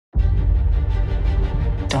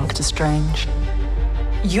Doctor Strange.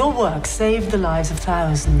 Your work saved the lives of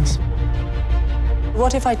thousands.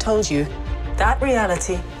 What if I told you that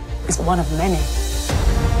reality is one of many?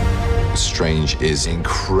 Strange is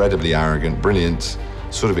incredibly arrogant, brilliant,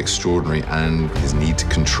 sort of extraordinary, and his need to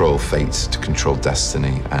control fate, to control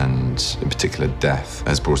destiny, and in particular death,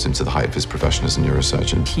 has brought him to the height of his profession as a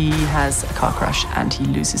neurosurgeon. He has a car crash and he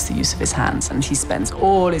loses the use of his hands, and he spends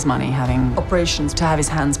all his money having operations to have his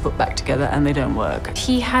hands put back together, and they don't work.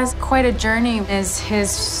 He has quite a journey as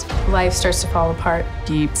his life starts to fall apart.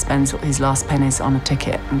 He spends his last pennies on a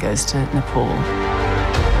ticket and goes to Nepal.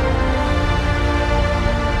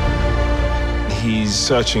 He's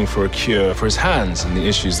searching for a cure for his hands and the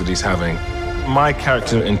issues that he's having. My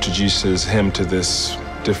character introduces him to this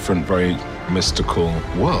different, very mystical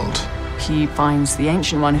world. He finds the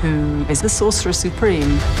Ancient One, who is the Sorcerer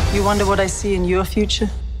Supreme. You wonder what I see in your future?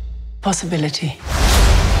 Possibility.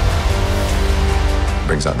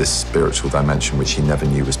 Brings out this spiritual dimension which he never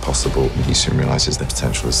knew was possible, and he soon realizes the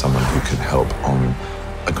potential of someone who can help on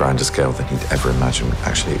a grander scale than he'd ever imagined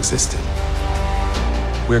actually existed.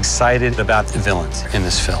 We're excited about the villains in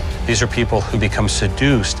this film. These are people who become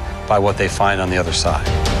seduced by what they find on the other side.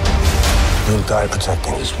 You'll die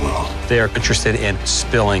protecting this world. They are interested in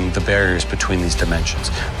spilling the barriers between these dimensions,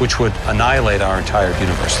 which would annihilate our entire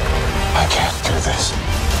universe. I can't do this.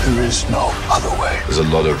 There is no other way. There's a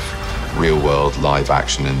lot of real-world live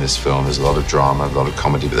action in this film. There's a lot of drama, a lot of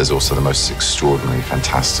comedy, but there's also the most extraordinary,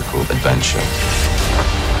 fantastical adventure.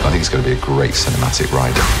 I think it's going to be a great cinematic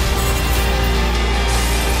ride.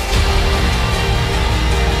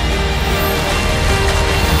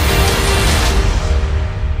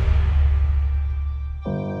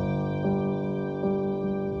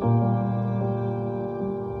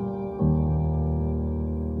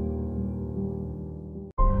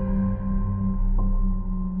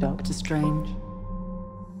 Doctor Strange,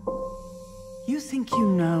 you think you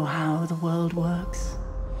know how the world works?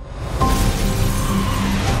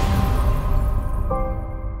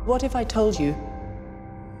 What if I told you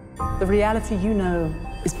the reality you know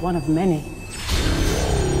is one of many?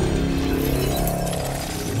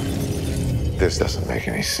 This doesn't make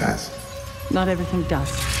any sense. Not everything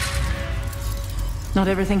does. Not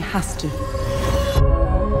everything has to.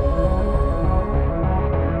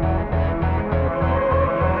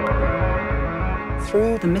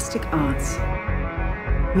 Through the mystic arts,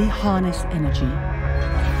 we harness energy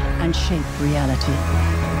and shape reality.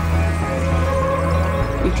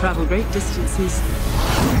 We travel great distances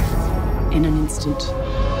in an instant.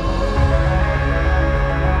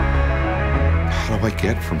 How do I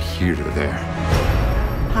get from here to there?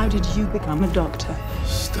 How did you become a doctor?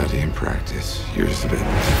 Study and practice, years of it.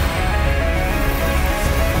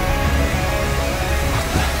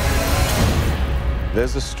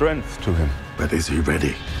 There's a strength to him. But is he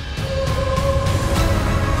ready?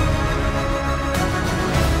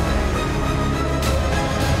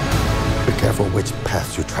 Be careful which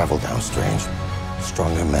path you travel down, Strange.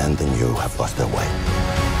 Stronger men than you have lost their way.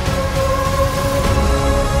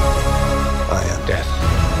 I am death.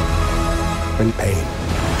 And pain.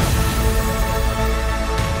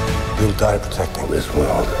 You'll die protecting this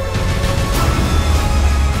world.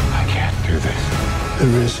 I can't do this.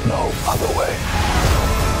 There is no other way.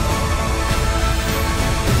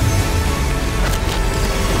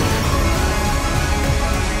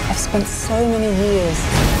 I've spent so many years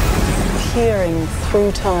peering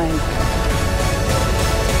through time,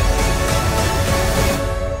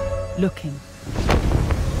 looking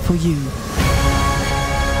for you.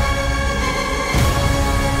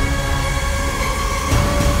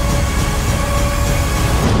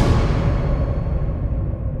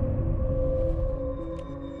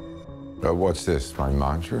 What's this, my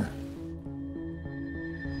mantra?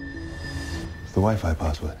 It's the Wi-Fi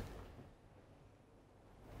password.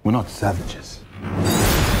 We're not savages.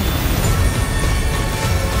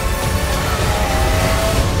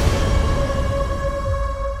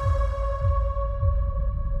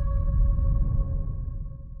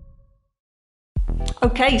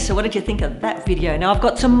 Okay, so what did you think of that video? Now I've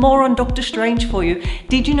got some more on Doctor Strange for you.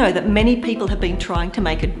 Did you know that many people have been trying to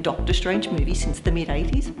make a Doctor Strange movie since the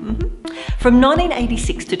mid-80s? From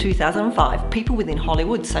 1986 to 2005, people within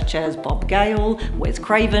Hollywood such as Bob Gale, Wes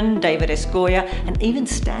Craven, David S. Goyer, and even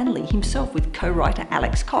Stan Lee himself with co-writer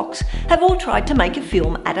Alex Cox have all tried to make a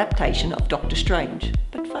film adaptation of Doctor Strange,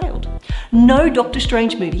 but failed. No Doctor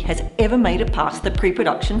Strange movie has ever made it past the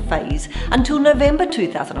pre-production phase until November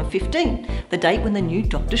 2015, the date when the new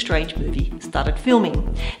Doctor Strange movie started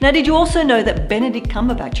filming. Now, did you also know that Benedict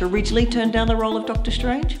Cumberbatch originally turned down the role of Doctor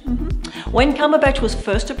Strange? When Cumberbatch was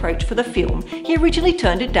first approached for the film, he originally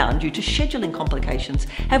turned it down due to scheduling complications.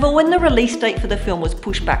 However, when the release date for the film was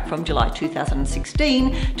pushed back from July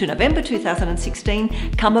 2016 to November 2016,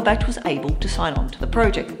 Cumberbatch was able to sign on to the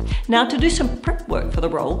project. Now, to do some prep work for the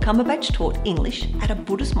role, Cumberbatch taught English at a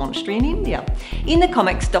Buddhist monastery in India. In the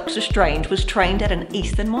comics, Doctor Strange was trained at an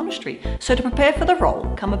Eastern monastery, so to prepare for the role,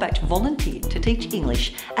 Cumberbatch volunteered to teach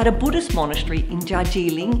English at a Buddhist monastery in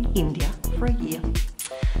Darjeeling, India for a year.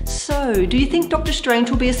 So, do you think Doctor Strange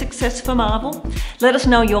will be a success for Marvel? Let us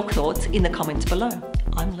know your thoughts in the comments below.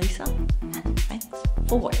 I'm Lisa, and thanks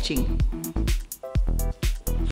for watching.